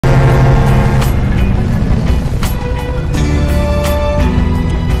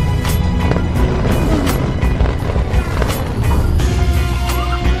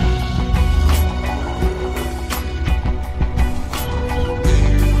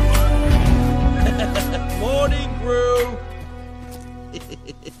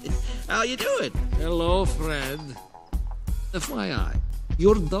How you doing? Hello, Fred. FYI,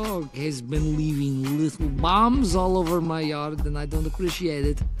 your dog has been leaving little bombs all over my yard, and I don't appreciate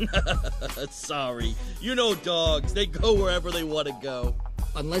it. Sorry. You know dogs. They go wherever they want to go.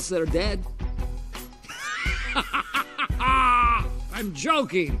 Unless they're dead. I'm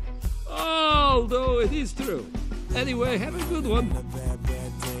joking. Although it is true. Anyway, have a good one.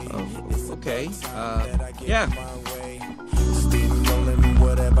 Oh, okay. Yeah. Steamrolling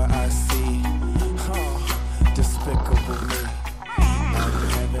whatever I see. Despicable me. I'm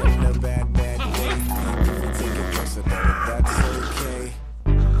having a bad day. If you take it personal, that's okay.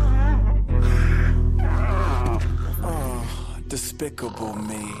 Despicable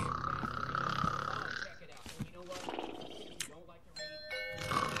me.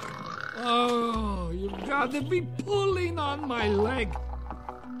 Oh, you've got to be pulling on my leg.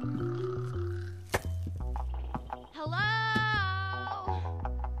 Hello?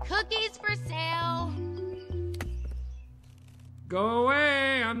 Cookies for sale. Go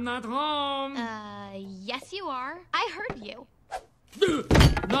away, I'm not home. Yes you are. I heard you.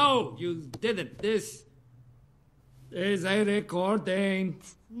 No, you didn't. This is a recording.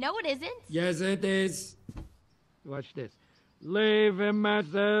 No, it isn't. Yes, it is. Watch this. Leave a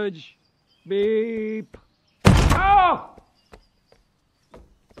message. Beep. Oh!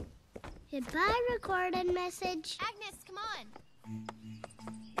 Goodbye, recorded message. Agnes, come on.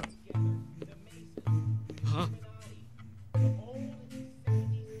 Huh?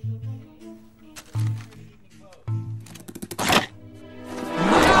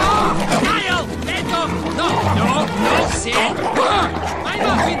 Kyle! Let go! No, Sid!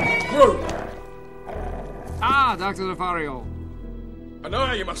 I'm Dr. Nefario. I know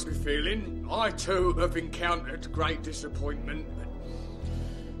how you must be feeling. I too have encountered great disappointment.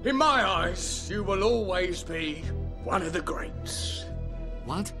 In my eyes, you will always be one of the greats.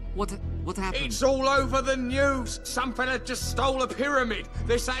 What? What happened? It's all over the news. Some fella just stole a pyramid.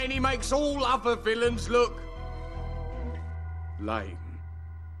 They're saying he makes all other villains look lame.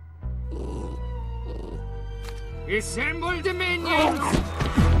 Assemble the minions!